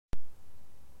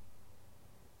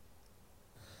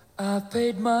I've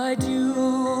paid my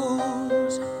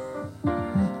dues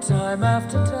time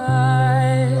after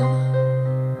time.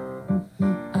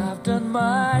 I've done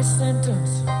my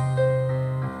sentence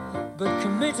but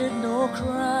committed no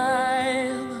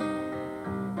crime.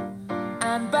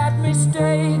 And bad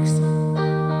mistakes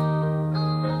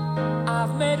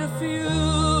I've made a few.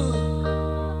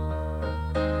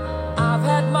 I've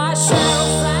had my share of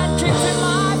sand kicks in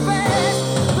my face,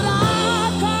 but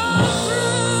I've come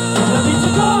through. I need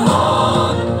to go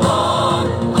on, on.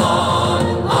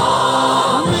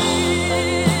 We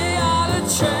are the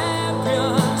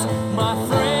champions, my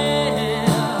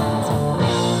friends,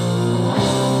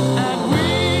 and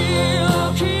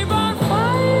we'll keep on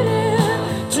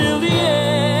fighting till the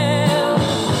end.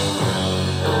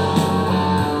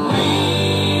 We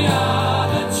are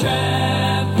the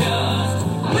champions.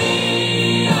 We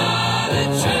are the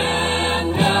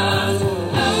champions.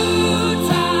 No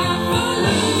time for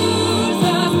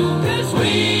losers, 'cause we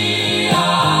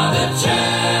are the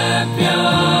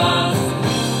champions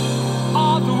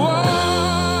of the world.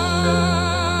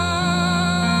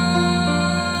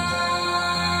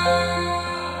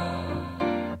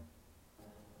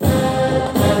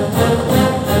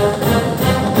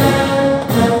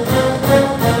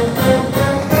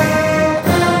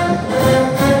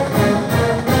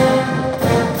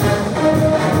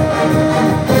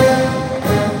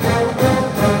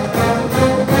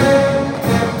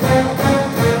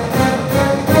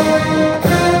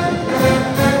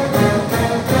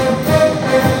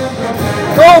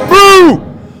 Go Brew!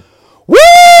 Woo!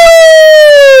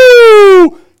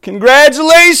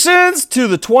 Congratulations to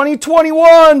the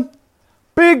 2021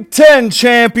 Big Ten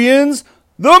champions,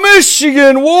 the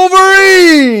Michigan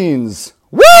Wolverines!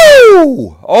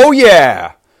 Woo! Oh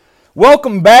yeah!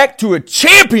 Welcome back to a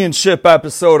championship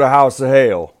episode of House of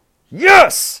Hail.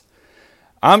 Yes!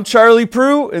 I'm Charlie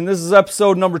Prue, and this is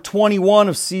episode number 21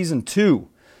 of season 2.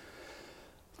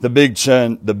 The Big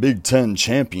Ten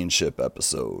championship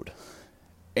episode.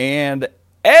 And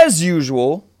as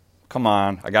usual, come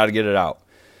on, I got to get it out.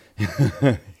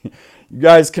 You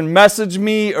guys can message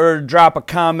me or drop a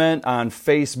comment on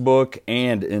Facebook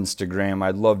and Instagram.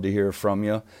 I'd love to hear from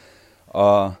you.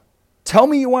 Tell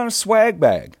me you want a swag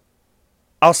bag.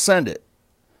 I'll send it.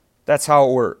 That's how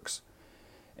it works.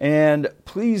 And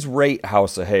please rate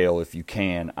House of Hail if you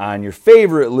can on your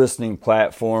favorite listening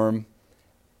platform.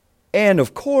 And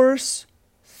of course,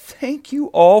 thank you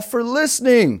all for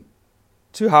listening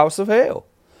to House of Hail.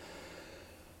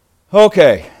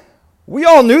 Okay, we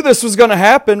all knew this was going to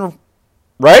happen,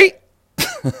 right?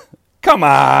 Come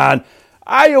on.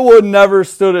 Iowa never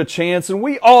stood a chance, and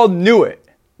we all knew it.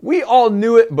 We all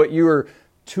knew it, but you were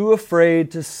too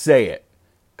afraid to say it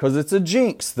because it's a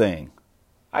jinx thing.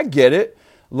 I get it.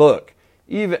 Look,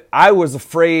 even I was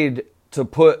afraid to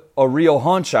put a real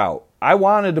hunch out. I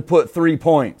wanted to put 3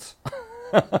 points.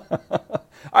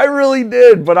 I really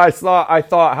did, but I thought,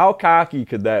 how cocky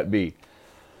could that be?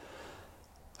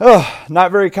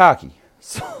 Not very cocky.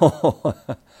 So,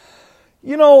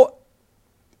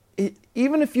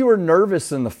 even if you were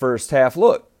nervous in the first half,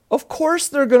 look, of course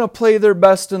they're going to play their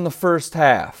best in the first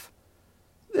half.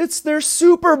 It's their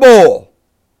Super Bowl.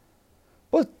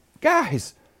 But,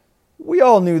 guys, we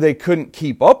all knew they couldn't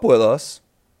keep up with us.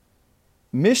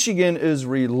 Michigan is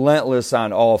relentless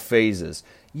on all phases.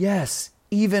 Yes,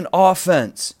 even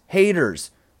offense. Haters,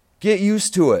 get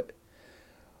used to it.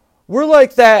 We're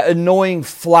like that annoying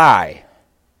fly.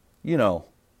 You know,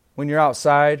 when you're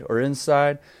outside or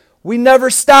inside. We never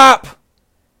stop.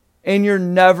 And you're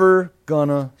never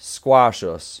gonna squash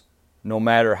us. No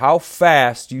matter how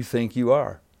fast you think you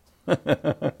are.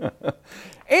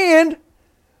 And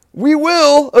we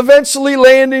will eventually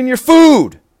land in your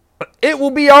food. It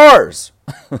will be ours.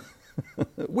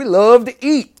 We love to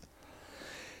eat.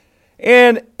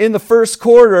 And in the first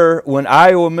quarter, when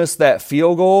Iowa missed that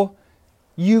field goal,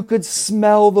 you could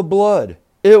smell the blood.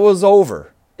 It was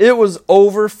over. It was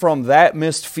over from that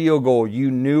missed field goal.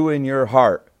 You knew in your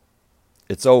heart,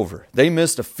 it's over. They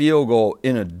missed a field goal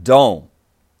in a dome.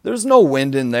 There's no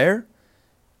wind in there.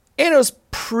 And it was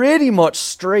pretty much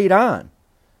straight on.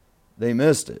 They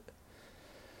missed it.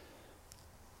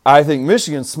 I think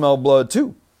Michigan smelled blood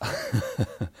too.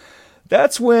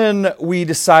 That's when we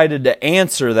decided to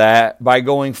answer that by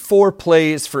going 4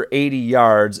 plays for 80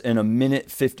 yards in a minute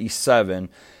 57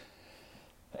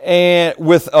 and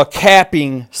with a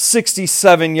capping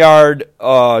 67-yard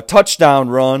touchdown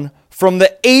run from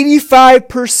the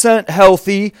 85%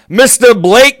 healthy Mr.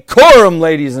 Blake Corum,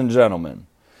 ladies and gentlemen.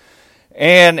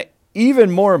 And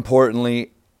even more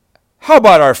importantly, how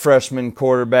about our freshman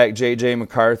quarterback, J.J.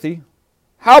 McCarthy?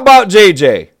 How about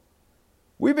J.J.?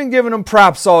 We've been giving them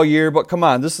props all year, but come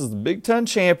on, this is the Big Ten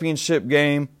championship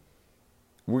game.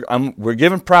 We're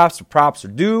giving props. The props are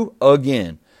due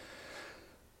again.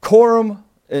 Corum,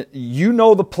 you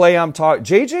know the play I'm talking.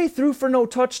 JJ threw for no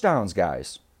touchdowns,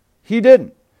 guys. He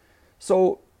didn't.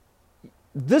 So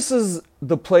this is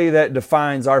the play that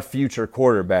defines our future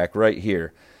quarterback right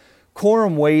here.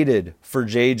 Corum waited for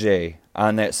JJ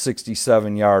on that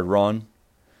 67-yard run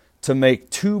to make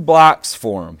 2 blocks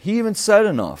for him. He even said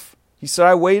enough. He said,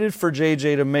 I waited for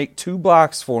JJ to make 2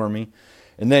 blocks for me,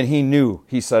 and then he knew.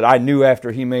 He said, I knew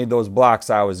after he made those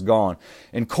blocks I was gone.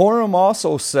 And Corum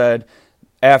also said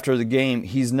after the game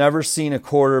he's never seen a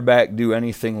quarterback do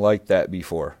anything like that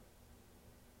before.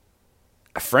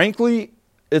 Frankly,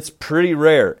 it's pretty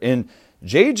rare. And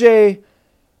JJ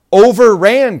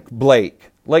overran Blake.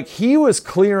 Like he was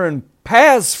clearing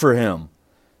paths for him.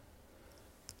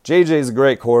 JJ's a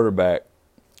great quarterback.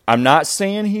 I'm not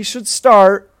saying he should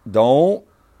start. Don't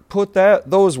put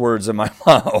those words in my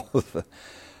mouth.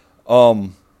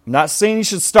 I'm not saying he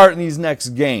should start in these next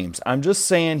games. I'm just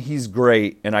saying he's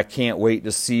great, and I can't wait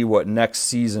to see what next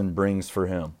season brings for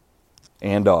him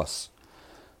and us,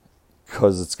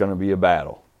 because it's going to be a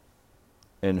battle.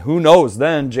 And who knows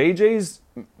then, JJ's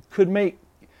could make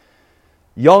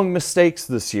young mistakes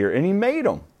this year, and he made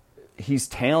them. He's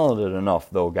talented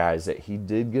enough, though, guys, that he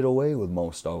did get away with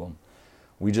most of them.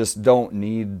 We just don't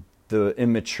need the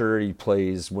immaturity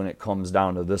plays when it comes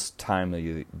down to this time of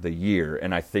the year.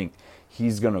 And I think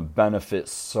he's going to benefit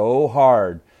so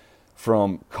hard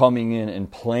from coming in and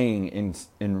playing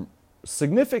and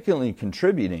significantly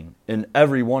contributing in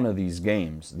every one of these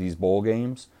games, these bowl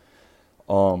games.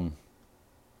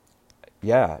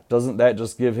 Yeah, doesn't that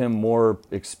just give him more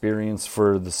experience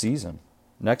for the season,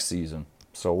 next season?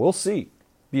 So we'll see.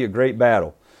 Be a great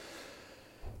battle.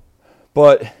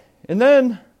 And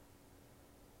then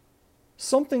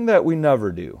something that we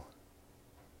never do,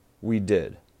 we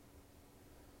did.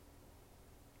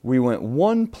 We went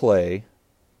one play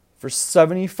for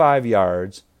 75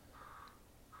 yards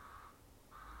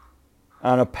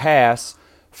on a pass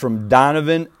from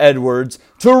Donovan Edwards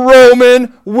to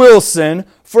Roman Wilson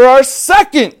for our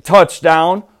second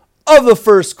touchdown of the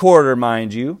first quarter,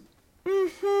 mind you.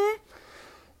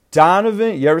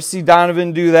 Donovan, you ever see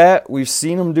Donovan do that? We've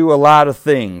seen him do a lot of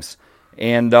things,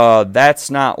 and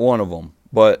that's not one of them.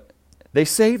 But they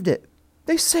saved it.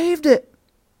 They saved it.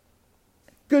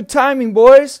 Good timing,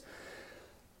 boys.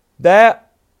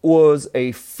 That was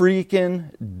a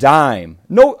freaking dime.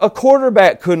 No, a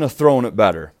quarterback couldn't have thrown it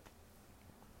better.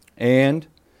 And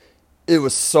it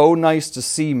was so nice to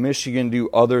see Michigan do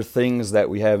other things that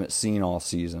we haven't seen all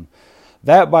season.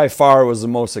 That by far was the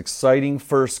most exciting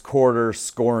first quarter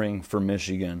scoring for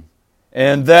Michigan.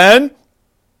 And then,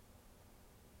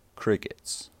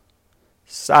 crickets.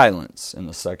 Silence in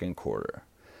the second quarter.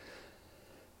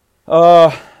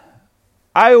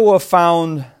 Iowa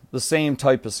found the same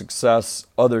type of success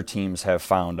other teams have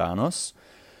found on us.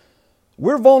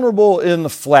 We're vulnerable in the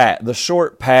flat, the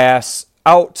short pass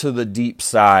out to the deep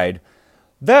side.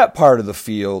 That part of the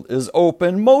field is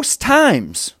open most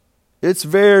times. It's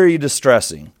very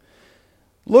distressing.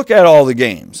 Look at all the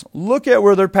games. Look at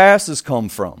where their passes come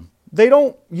from. They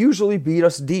don't usually beat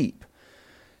us deep.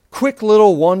 Quick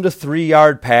little 1 to 3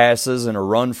 yard passes and a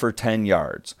run for 10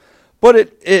 yards.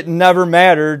 But it never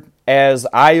mattered, as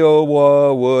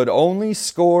Iowa would only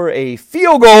score a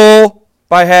field goal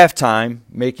by halftime,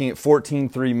 making it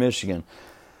 14-3 Michigan.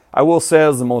 I will say it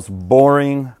was the most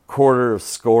boring quarter of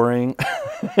scoring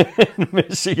in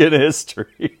Michigan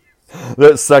history.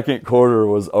 That second quarter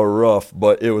was a rough,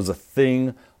 but it was a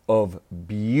thing of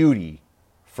beauty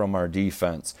from our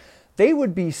defense. They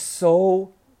would be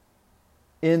so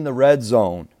in the red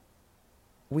zone.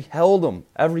 We held them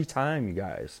every time, you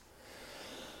guys.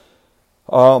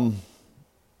 And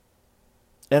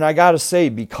I got to say,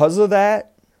 because of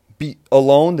that,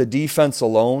 the defense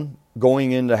alone,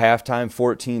 going into halftime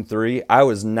 14-3, I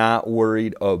was not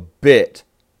worried a bit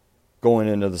going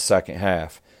into the second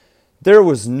half. There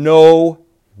was no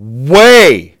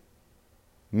way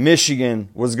Michigan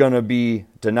was going to be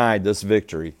denied this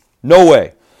victory. No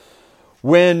way.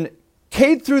 When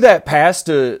Cade threw that pass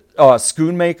to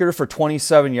Schoonmaker for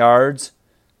 27 yards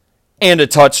and a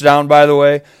touchdown, by the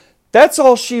way, that's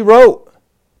all she wrote.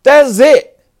 That's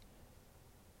it.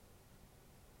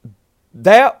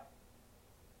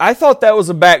 I thought that was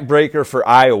a backbreaker for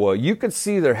Iowa. You could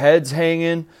see their heads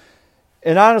hanging.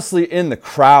 And honestly, in the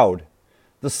crowd,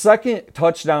 the second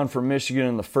touchdown for Michigan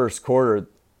in the first quarter,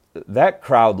 that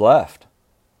crowd left.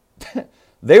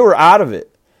 They were out of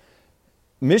it.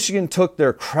 Michigan took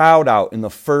their crowd out in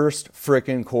the first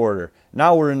frickin' quarter.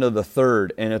 Now we're into the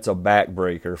third, and it's a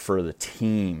backbreaker for the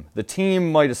team. The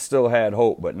team might have still had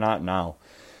hope, but not now.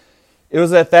 It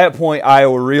was at that point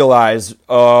Iowa realized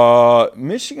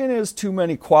Michigan has too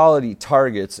many quality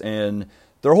targets, and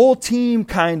their whole team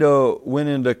kind of went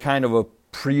into kind of a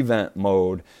prevent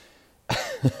mode.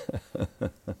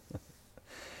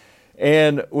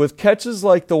 And with catches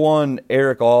like the one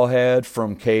Eric All had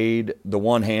from Cade, the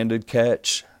one-handed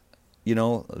catch, you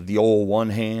know, the old one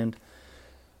hand,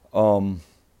 to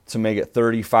make it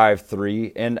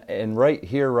 35-3. And right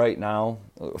here, right now,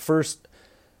 first,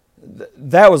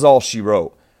 that was all she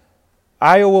wrote.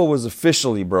 Iowa was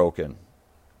officially broken.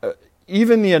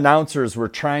 Even the announcers were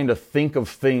trying to think of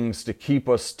things to keep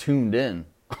us tuned in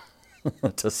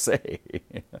to say.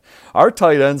 Our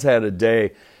tight ends had a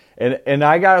day. And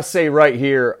I got to say right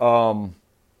here,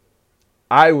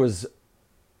 I was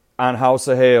on House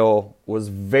of Hail, was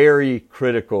very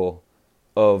critical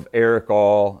of Eric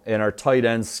All and our tight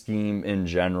end scheme in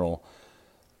general,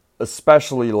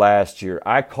 especially last year.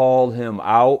 I called him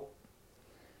out.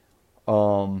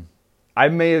 I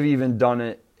may have even done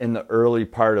it in the early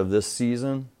part of this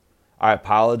season. I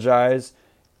apologize.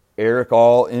 Eric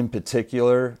All in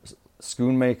particular,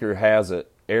 Schoonmaker has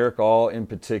it. Eric All in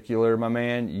particular, my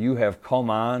man, you have come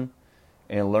on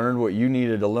and learned what you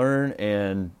needed to learn,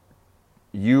 and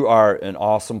you are an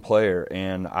awesome player,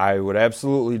 and I would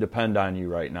absolutely depend on you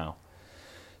right now.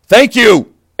 Thank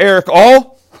you, Eric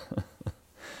All.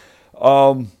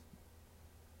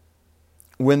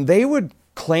 When they would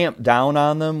clamp down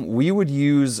on them, we would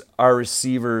use our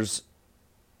receivers.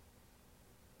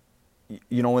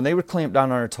 You know, when they would clamp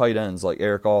down on our tight ends like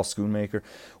Eric All, Schoonmaker,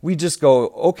 we just go,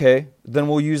 okay, then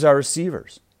we'll use our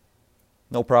receivers.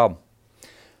 No problem.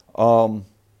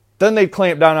 Then they'd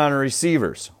clamp down on our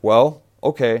receivers. Well,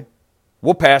 okay,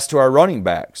 we'll pass to our running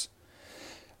backs.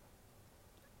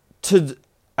 They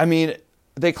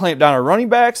clamped down on our running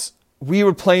backs. We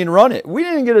would play and run it. We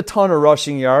didn't get a ton of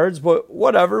rushing yards, but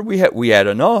whatever. We had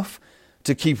enough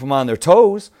to keep them on their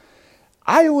toes.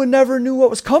 Iowa never knew what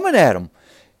was coming at them.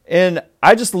 And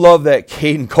I just love that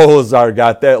Caden Colazar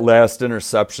got that last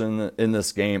interception in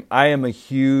this game. I am a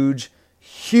huge,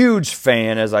 huge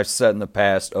fan, as I've said in the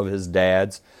past, of his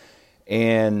dad's.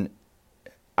 And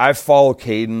I've followed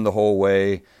Caden the whole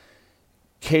way.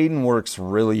 Caden works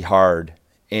really hard.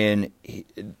 And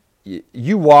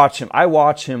you watch him. I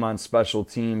watch him on special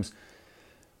teams.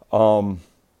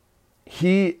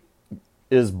 He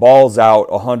is balls out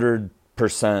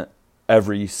 100%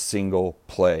 every single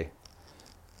play.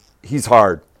 He's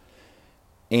hard.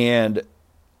 And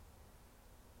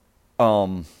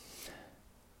that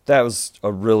was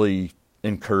a really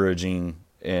encouraging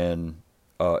and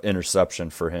interception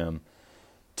for him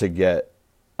to get.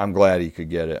 I'm glad he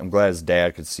could get it. I'm glad his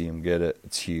dad could see him get it.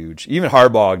 It's huge. Even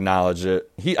Harbaugh acknowledged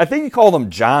it. I think he called him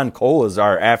John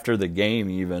Colazar after the game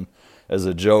even as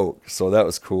a joke. So that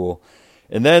was cool.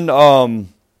 And then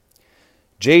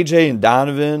JJ and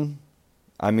Donovan,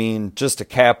 just to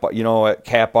cap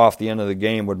off the end of the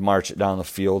game, would march it down the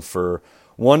field for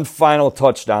one final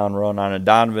touchdown run on a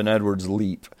Donovan Edwards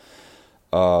leap,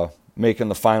 making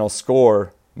the final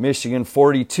score, Michigan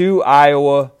 42,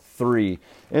 Iowa 3.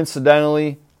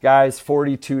 Incidentally, guys,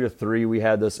 42-3, we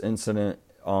had this incident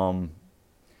in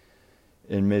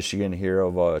Michigan here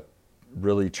of a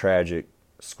really tragic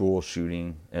school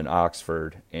shooting in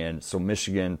Oxford, and so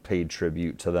Michigan paid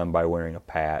tribute to them by wearing a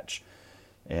patch.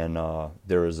 And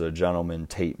there was a gentleman,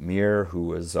 Tate Muir, who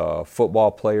was a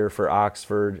football player for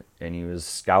Oxford, and he was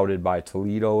scouted by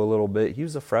Toledo a little bit. He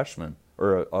was a freshman,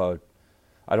 or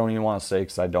I don't even want to say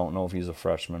because I don't know if he's a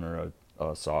freshman or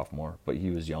a sophomore, but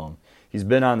he was young. He's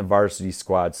been on the varsity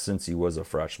squad since he was a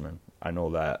freshman. I know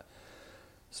that.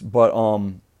 But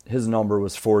his number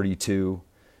was 42,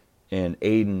 and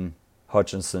Aiden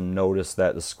Hutchinson noticed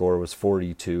that the score was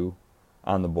 42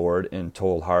 on the board and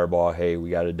told Harbaugh, hey, we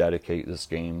got to dedicate this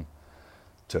game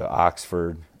to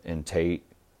Oxford and Tate.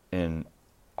 And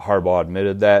Harbaugh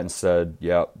admitted that and said,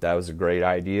 yep, that was a great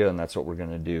idea, and that's what we're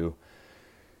going to do.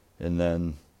 And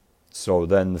then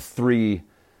the three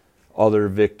other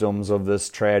victims of this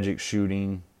tragic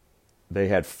shooting, they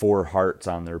had 4 hearts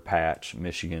on their patch.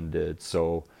 Michigan did.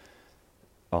 So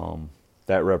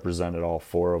that represented all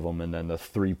 4 of them. And then the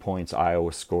 3 points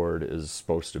Iowa scored is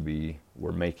supposed to be,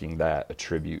 we're making that a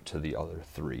tribute to the other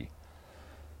 3.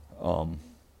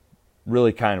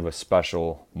 Really kind of a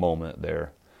special moment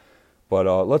there.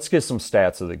 But let's get some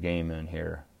stats of the game in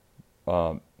here.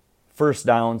 First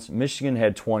downs, Michigan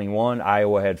had 21,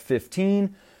 Iowa had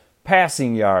 15.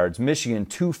 Passing yards, Michigan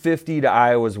 250 to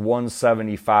Iowa's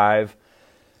 175.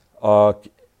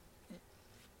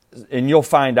 and you'll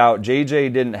find out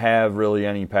JJ didn't have really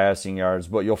any passing yards,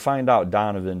 but you'll find out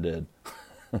Donovan did.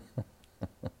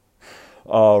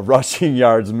 Rushing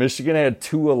yards, Michigan had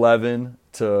 211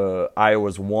 to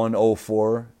Iowa's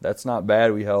 104. That's not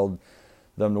bad. We held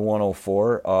them to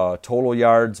 104. Total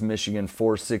yards, Michigan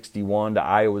 461 to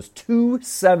Iowa's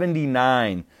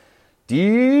 279.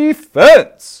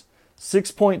 Defense,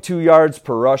 6.2 yards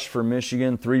per rush for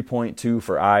Michigan, 3.2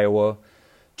 for Iowa.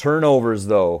 Turnovers,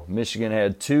 though, Michigan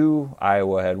had 2,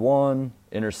 Iowa had 1.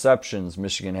 Interceptions,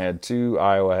 Michigan had 2,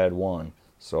 Iowa had 1.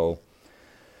 So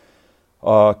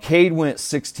Cade went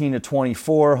 16 to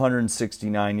 24,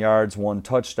 169 yards, 1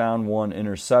 touchdown, 1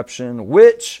 interception,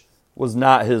 which was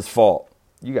not his fault.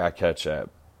 You got to catch that.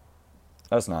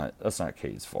 That's not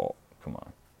Cade's fault. Come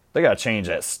on. They got to change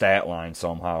that stat line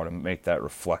somehow to make that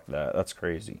reflect that. That's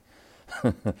crazy.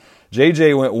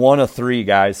 JJ went 1 of 3,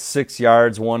 guys. 6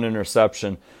 yards, 1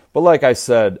 interception. But like I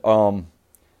said, one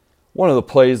of the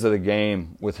plays of the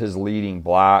game with his leading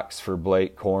blocks for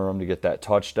Blake Corum to get that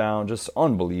touchdown, just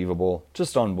unbelievable.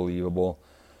 Just unbelievable.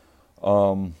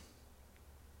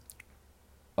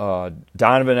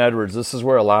 Donovan Edwards, this is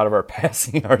where a lot of our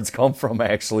passing yards come from,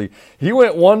 actually. He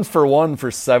went 1 for 1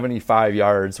 for 75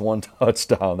 yards, 1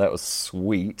 touchdown. That was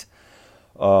sweet.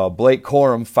 Blake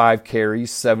Corum, 5 carries,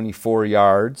 74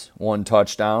 yards, 1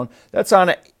 touchdown. That's on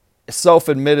a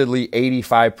self-admittedly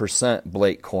 85%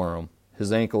 Blake Corum.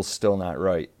 His ankle's still not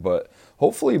right. But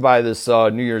hopefully by this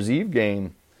New Year's Eve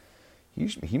game,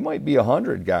 he might be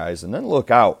 100, guys. And then look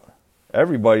out.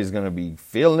 Everybody's going to be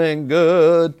feeling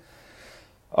good.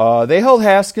 They held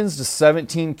Haskins to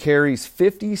 17 carries,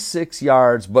 56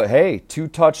 yards, but hey, 2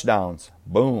 touchdowns.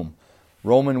 Boom.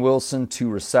 Roman Wilson, 2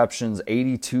 receptions,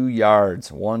 82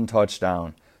 yards, 1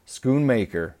 touchdown.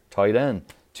 Schoonmaker, tight end,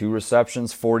 2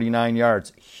 receptions, 49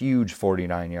 yards, huge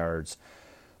 49 yards.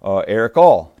 Eric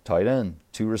All, tight end,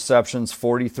 2 receptions,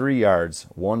 43 yards,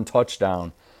 1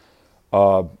 touchdown.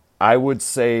 I would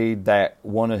say that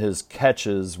one of his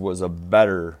catches was a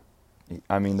better.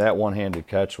 I mean, that one-handed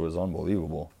catch was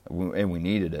unbelievable, and we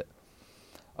needed it.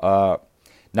 Now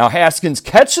Haskins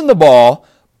catching the ball,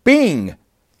 bing,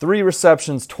 3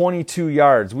 receptions, 22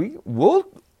 yards. We'll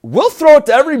throw it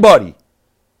to everybody.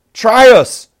 Try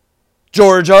us,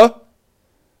 Georgia.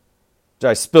 Did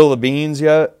I spill the beans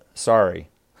yet? Sorry.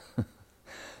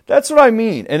 That's what I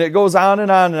mean, and it goes on and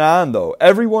on and on, though.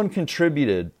 Everyone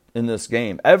contributed in this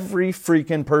game, every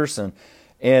freaking person.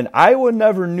 And Iowa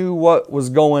never knew what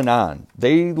was going on.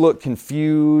 They looked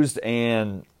confused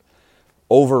and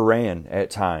overran at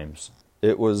times.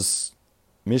 It was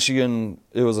Michigan,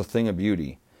 it was a thing of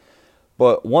beauty.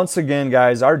 But once again,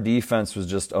 guys, our defense was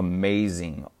just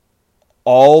amazing.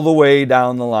 All the way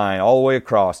down the line, all the way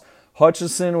across.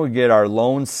 Hutchinson would get our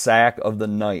lone sack of the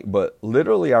night, but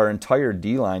literally our entire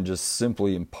D-line just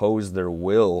simply imposed their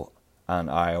will on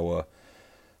Iowa.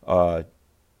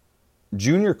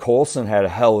 Junior Colson had a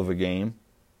hell of a game,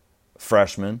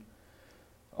 freshman.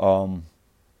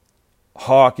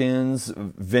 Hawkins,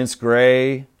 Vince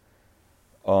Gray,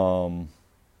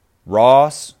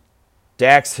 Ross,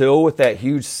 Dax Hill with that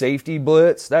huge safety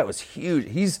blitz. That was huge.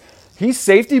 He's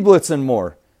safety blitzing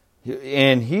more,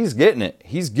 and he's getting it.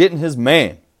 He's getting his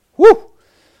man. Woo!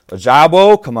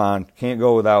 Ajabo, come on. Can't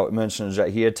go without mentioning Ajabo.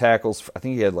 He had tackles. I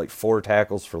think he had like 4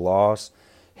 tackles for loss.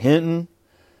 Hinton.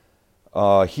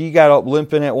 He got up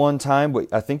limping at one time,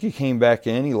 but I think he came back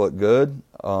in. He looked good.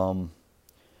 I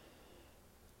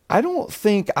don't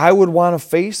think I would want to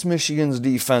face Michigan's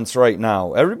defense right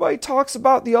now. Everybody talks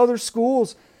about the other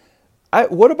schools.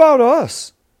 What about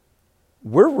us?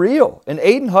 We're real. And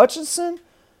Aiden Hutchinson,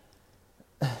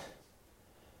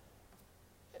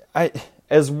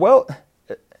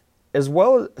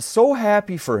 so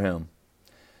happy for him.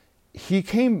 He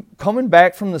coming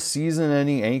back from the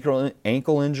season-ending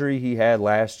ankle injury he had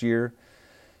last year,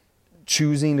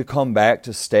 choosing to come back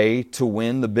to stay to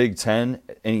win the Big Ten,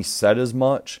 and he said as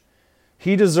much.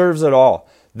 He deserves it all.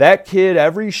 That kid,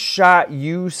 every shot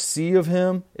you see of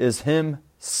him is him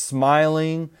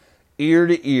smiling ear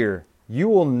to ear. You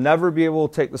will never be able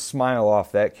to take the smile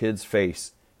off that kid's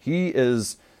face. He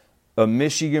is a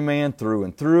Michigan man through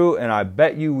and through, and I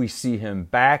bet you we see him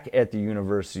back at the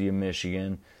University of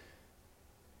Michigan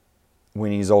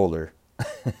when he's older.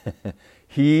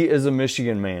 He is a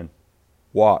Michigan man.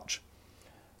 Watch.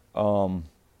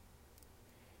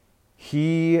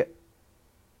 He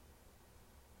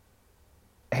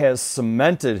has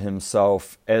cemented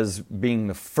himself as being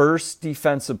the first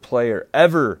defensive player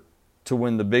ever to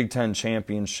win the Big Ten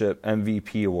Championship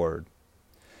MVP award.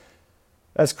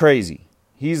 That's crazy.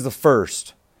 He's the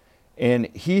first. And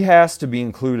he has to be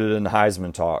included in the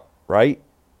Heisman talk, right?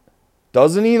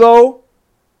 Doesn't he, though?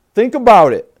 Think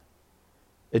about it.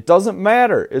 It doesn't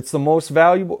matter. It's the most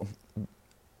valuable.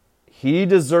 He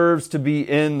deserves to be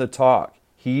in the talk.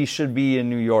 He should be in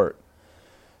New York.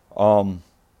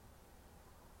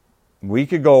 We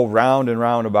could go round and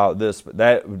round about this, but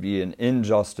that would be an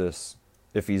injustice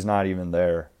if he's not even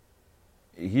there.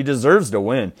 He deserves to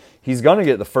win. He's going to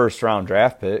get the first round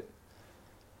draft pick.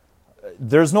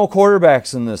 There's no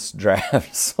quarterbacks in this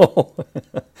draft, so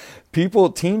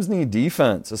teams need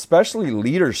defense, especially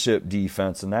leadership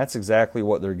defense, and that's exactly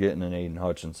what they're getting in Aiden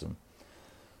Hutchinson.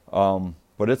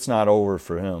 But it's not over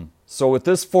for him. So with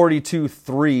this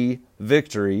 42-3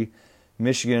 victory,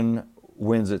 Michigan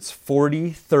wins its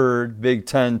 43rd Big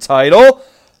Ten title.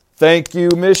 Thank you,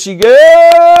 Michigan!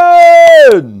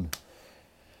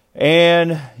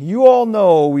 And you all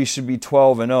know we should be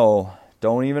 12-0.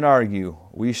 Don't even argue.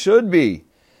 We should be.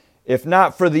 If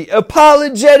not for the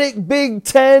apologetic Big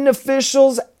Ten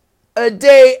officials a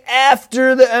day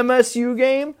after the MSU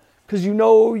game, because you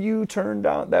know you turned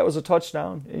down. That was a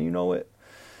touchdown, and you know it.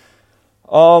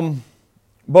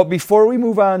 But before we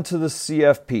move on to the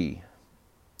CFP,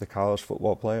 the college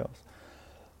football playoffs,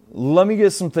 let me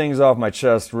get some things off my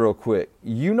chest real quick.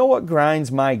 You know what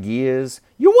grinds my gears?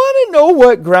 You want to know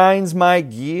what grinds my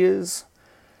gears?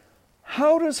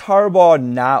 How does Harbaugh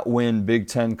not win Big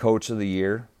Ten Coach of the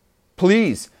Year?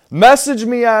 Please, message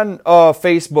me on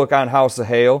Facebook on House of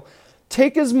Hale.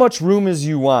 Take as much room as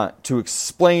you want to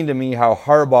explain to me how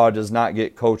Harbaugh does not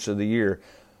get Coach of the Year.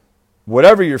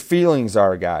 Whatever your feelings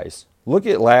are, guys, look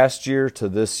at last year to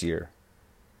this year.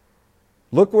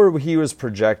 Look where he was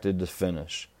projected to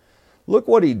finish. Look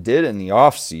what he did in the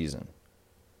offseason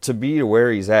to be to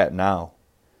where he's at now.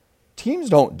 Teams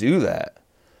don't do that.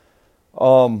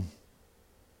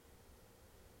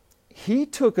 He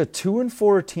took a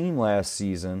 2-4 team last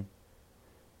season.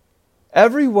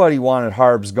 Everybody wanted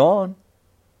Harbs gone.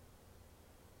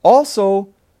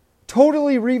 Also,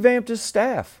 totally revamped his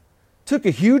staff. Took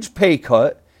a huge pay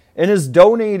cut and is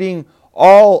donating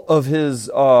all of his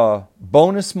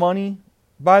bonus money,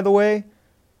 by the way,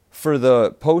 for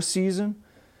the postseason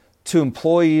to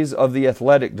employees of the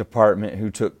athletic department who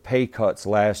took pay cuts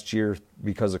last year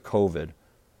because of COVID.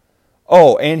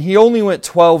 Oh, and he only went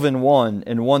 12-1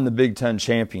 and won the Big Ten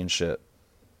championship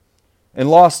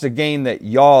and lost a game that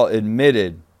y'all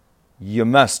admitted you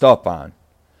messed up on.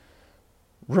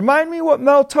 Remind me what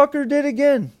Mel Tucker did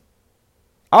again.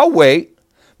 I'll wait.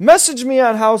 Message me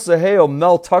on House of Hale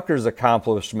Mel Tucker's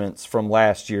accomplishments from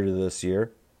last year to this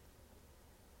year.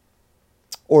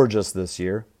 Or just this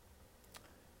year.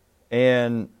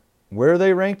 And where are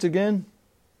they ranked again?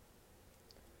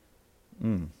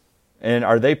 And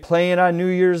are they playing on New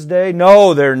Year's Day?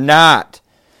 No, they're not.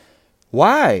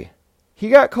 Why? He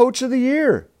got Coach of the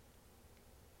Year.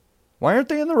 Why aren't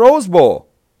they in the Rose Bowl?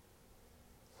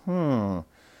 Harbaugh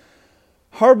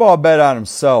bet on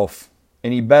himself,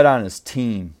 and he bet on his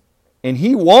team. And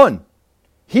he won.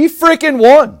 He freaking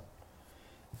won.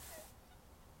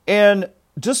 And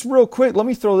just real quick, let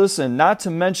me throw this in. Not to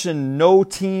mention, no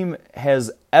team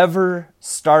has ever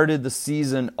started the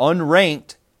season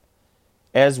unranked,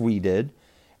 as we did,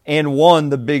 and won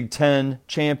the Big Ten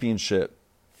championship.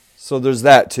 So there's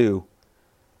that too.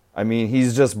 I mean,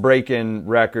 he's just breaking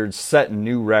records, setting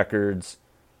new records.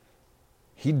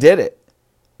 He did it.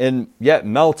 And yet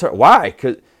why?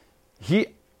 Did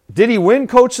he win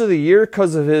Coach of the Year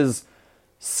because of his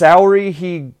salary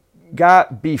he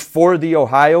got before the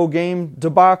Ohio game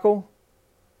debacle?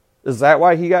 Is that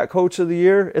why he got Coach of the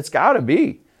Year? It's got to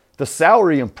be. The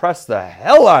salary impressed the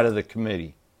hell out of the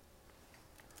committee.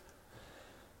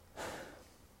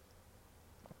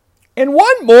 And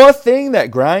one more thing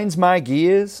that grinds my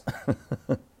gears.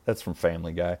 That's from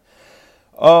Family Guy.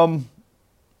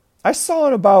 I saw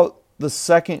it about the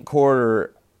second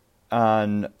quarter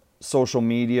on social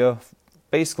media,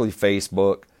 basically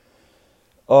Facebook.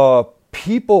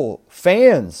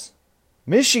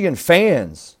 Michigan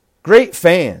fans, great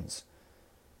fans,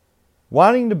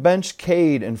 wanting to bench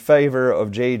Cade in favor of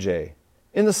JJ.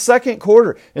 In the second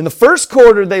quarter. In the first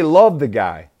quarter, they loved the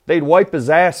guy. They'd wipe his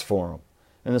ass for him.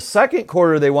 In the second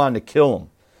quarter, they wanted to kill him.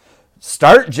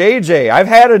 Start JJ. I've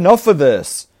had enough of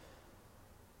this.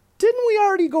 Didn't we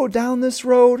already go down this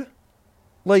road?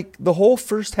 Like the whole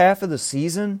first half of the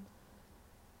season?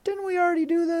 Didn't we already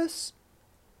do this?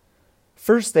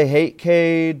 First they hate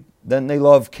Cade, then they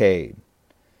love Cade.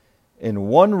 In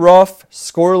one rough,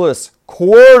 scoreless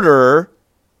quarter,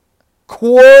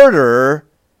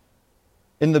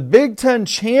 in the Big Ten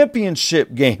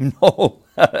championship game, no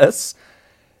less,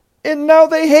 and now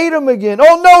they hate him again.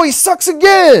 Oh no, he sucks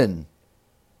again!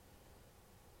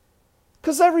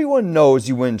 Because everyone knows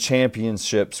you win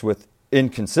championships with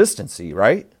inconsistency,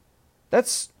 right?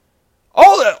 That's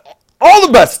all the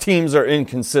best teams are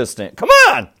inconsistent. Come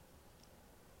on.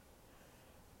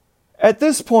 At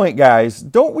this point, guys,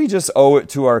 don't we just owe it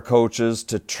to our coaches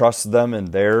to trust them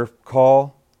in their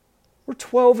call? We're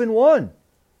 12-1.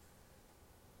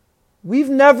 We've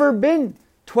never been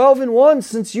 12-1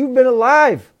 since you've been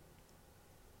alive.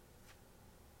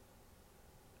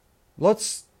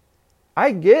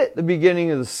 I get the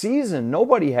beginning of the season.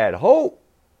 Nobody had hope.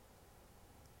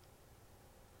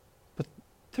 But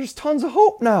there's tons of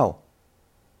hope now.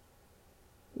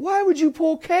 Why would you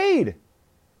pull Cade?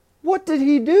 What did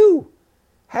he do?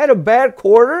 Had a bad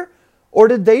quarter? Or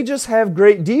did they just have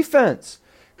great defense?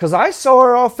 Because I saw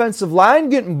our offensive line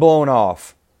getting blown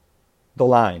off. The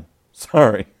line.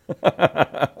 Sorry.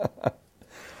 But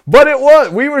it was.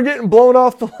 We were getting blown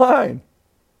off the line.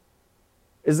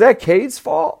 Is that Cade's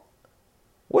fault?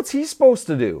 What's he supposed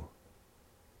to do?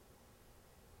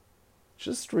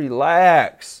 Just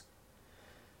relax.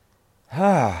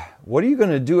 What are you going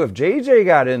to do if JJ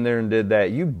got in there and did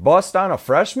that? You bust on a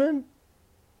freshman?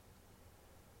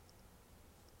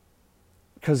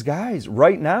 Because, guys,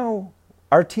 right now,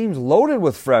 our team's loaded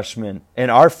with freshmen, and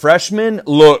our freshmen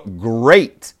look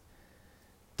great.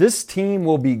 This team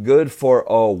will be good for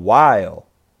a while.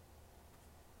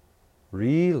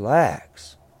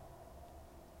 Relax.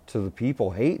 To the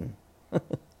people hating.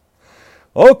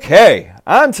 Okay,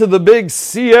 on to the big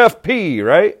CFP,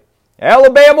 right?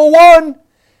 Alabama 1,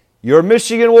 your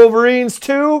Michigan Wolverines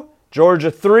 2, Georgia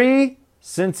 3,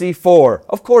 Cincy 4.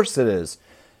 Of course it is.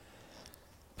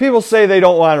 People say they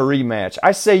don't want a rematch.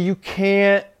 I say you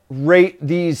can't rate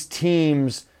these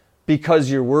teams because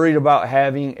you're worried about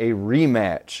having a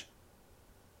rematch.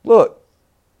 Look,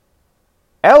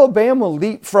 Alabama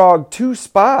leapfrogged 2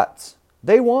 spots.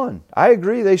 They won. I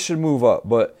agree they should move up,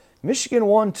 but Michigan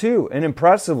won too, and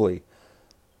impressively.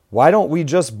 Why don't we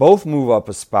just both move up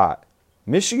a spot?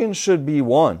 Michigan should be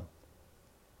 1.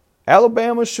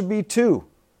 Alabama should be 2.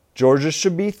 Georgia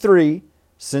should be 3.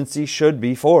 Cincy should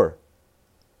be 4.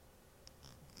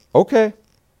 Okay,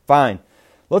 fine.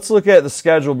 Let's look at the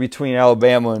schedule between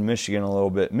Alabama and Michigan a little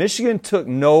bit. Michigan took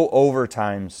no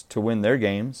overtimes to win their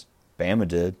games. Bama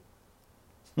did.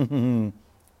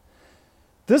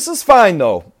 This is fine,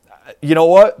 though. You know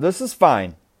what? This is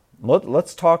fine.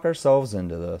 Let's talk ourselves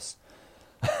into this.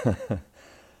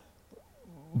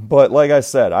 But like I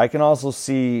said, I can also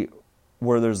see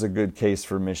where there's a good case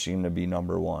for Michigan to be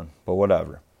number 1. But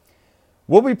whatever.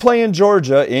 We'll be playing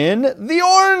Georgia in the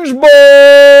Orange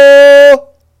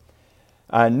Bowl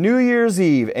on New Year's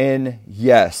Eve. And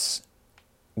yes,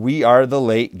 we are the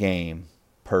late game.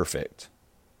 Perfect.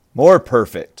 More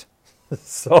perfect.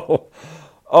 So,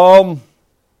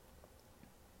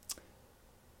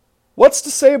 what's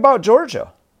to say about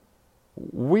Georgia?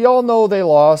 We all know they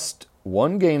lost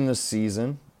 1 game this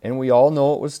season, and we all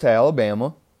know it was to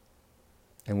Alabama,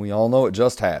 and we all know it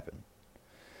just happened.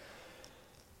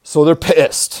 So they're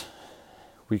pissed.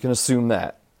 We can assume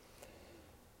that.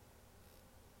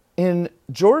 And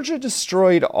Georgia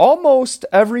destroyed almost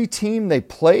every team they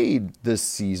played this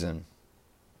season.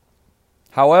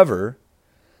 However,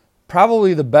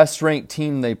 probably the best ranked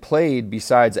team they played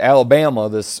besides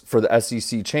Alabama for the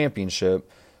SEC championship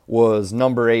was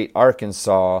number 8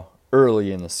 Arkansas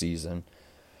early in the season,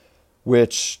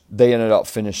 which they ended up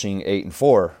finishing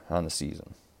 8-4 on the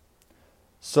season.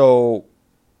 So,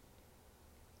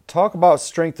 talk about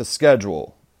strength of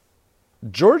schedule.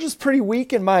 Georgia's pretty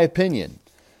weak in my opinion.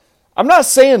 I'm not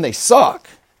saying they suck.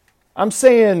 I'm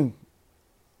saying,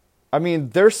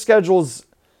 their schedule's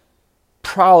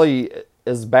probably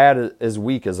as bad as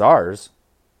weak as ours.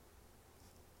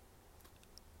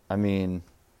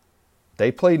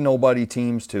 They played nobody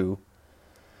teams too.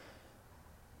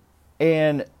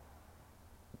 And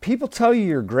people tell you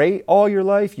you're great all your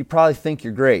life, you probably think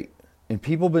you're great. And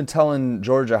people have been telling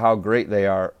Georgia how great they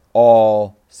are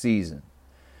all season.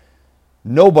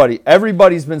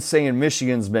 Everybody's been saying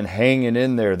Michigan's been hanging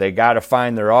in there. They got to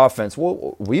find their offense.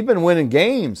 Well, we've been winning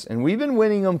games, and we've been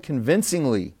winning them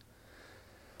convincingly.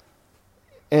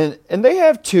 And they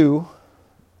have too.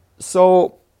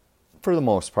 So, for the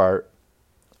most part.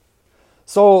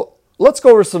 So, let's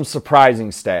go over some surprising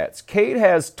stats. Cade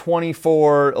has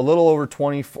 24, a little over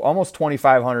 20, almost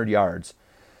 2,500 yards.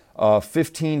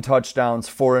 15 touchdowns,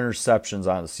 4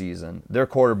 interceptions on the season. Their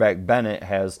quarterback, Bennett,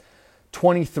 has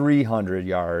 2,300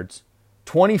 yards.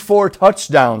 24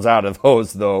 touchdowns out of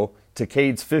those, though, to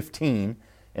Cade's 15,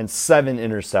 and 7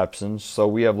 interceptions, so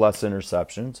we have less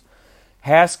interceptions.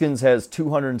 Haskins has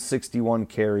 261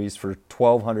 carries for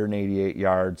 1,288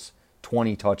 yards,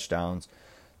 20 touchdowns.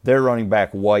 Their running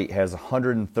back, White, has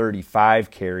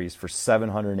 135 carries for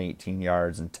 718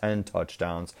 yards and 10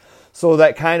 touchdowns. So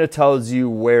that kind of tells you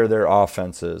where their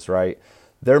offense is, right?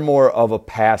 They're more of a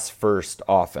pass-first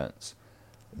offense.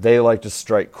 They like to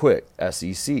strike quick,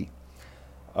 SEC.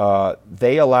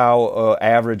 They allow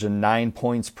average of 9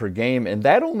 points per game, and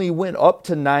that only went up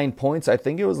to 9 points. I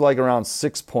think it was like around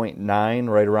 6.9,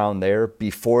 right around there,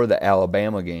 before the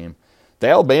Alabama game. The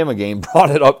Alabama game brought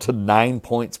it up to 9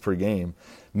 points per game.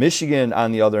 Michigan,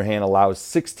 on the other hand, allows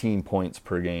 16 points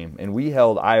per game, and we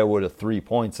held Iowa to 3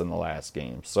 points in the last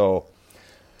game. So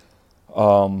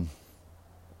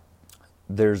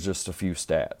there's just a few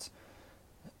stats.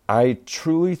 I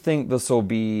truly think this will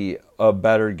be a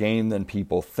better game than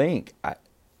people think.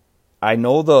 I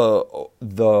know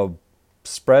the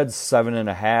spread's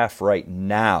 7.5 right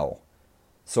now.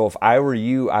 So if I were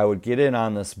you, I would get in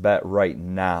on this bet right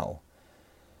now.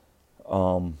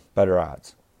 Better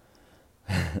odds.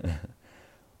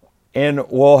 And,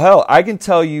 well, hell, I can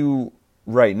tell you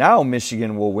right now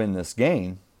Michigan will win this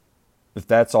game, if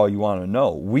that's all you want to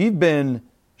know. We've been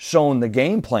shown the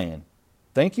game plan.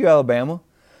 Thank you, Alabama.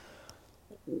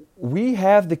 We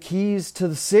have the keys to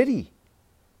the city.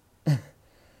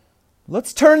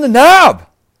 Let's turn the knob.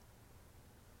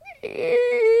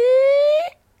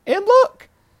 And look,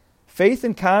 faith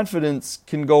and confidence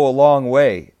can go a long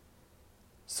way.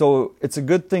 So it's a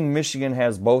good thing Michigan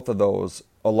has both of those,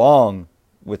 along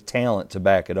with talent to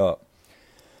back it up.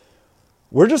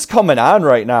 We're just coming on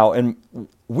right now, and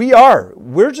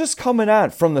we're just coming on.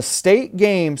 From the state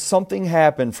game, something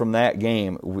happened from that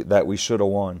game that we should have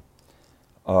won.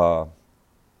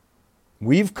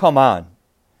 We've come on.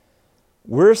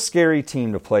 We're a scary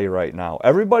team to play right now.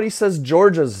 Everybody says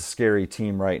Georgia's a scary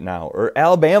team right now, or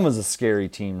Alabama's a scary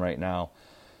team right now.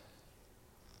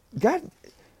 God,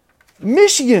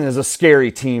 Michigan is a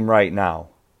scary team right now.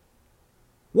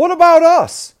 What about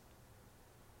us?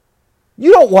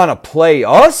 You don't want to play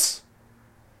us.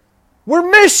 We're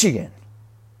Michigan.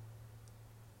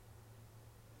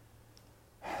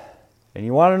 And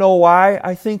you want to know why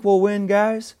I think we'll win,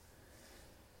 guys?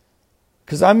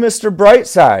 Because I'm Mr.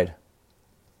 Brightside.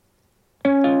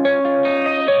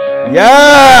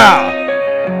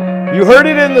 Yeah! You heard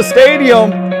it in the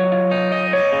stadium.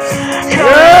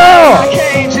 Yeah!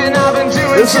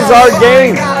 This is our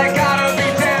game.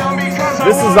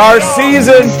 This is our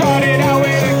season.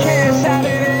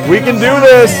 We can do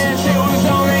this.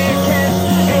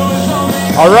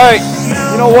 All right.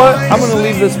 You know what? I'm going to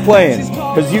leave this playing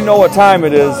because you know what time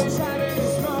it is.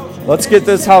 Let's get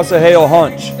this House of Hail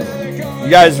hunch. You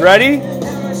guys ready?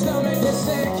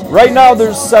 Right now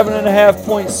there's 7.5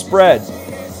 point spread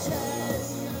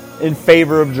in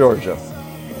favor of Georgia.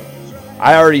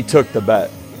 I already took the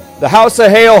bet. The House of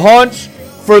Hail hunch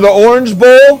for the Orange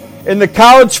Bowl in the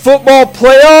college football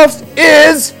playoffs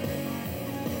is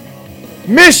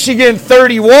Michigan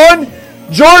 31,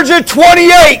 Georgia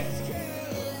 28.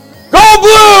 Go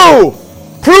Blue!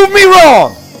 Prove me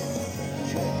wrong.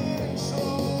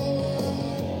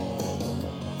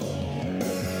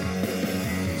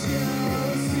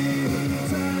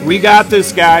 We got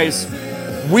this, guys.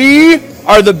 We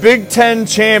are the Big Ten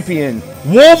champion.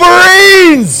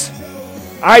 Wolverines!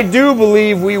 I do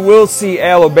believe we will see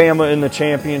Alabama in the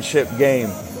championship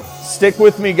game. Stick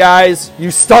with me, guys.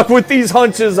 You stuck with these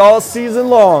hunches all season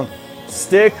long.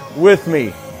 Stick with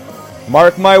me.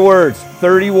 Mark my words.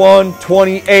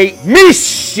 31-28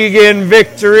 Michigan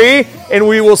victory. And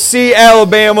we will see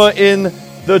Alabama in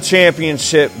the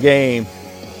championship game.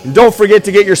 And don't forget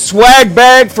to get your swag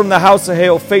bag from the House of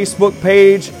Hail Facebook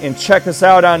page. And check us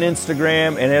out on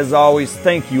Instagram. And as always,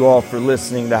 thank you all for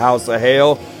listening to House of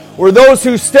Hail, where those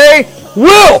who stay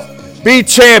will be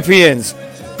champions.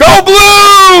 Go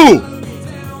Blue!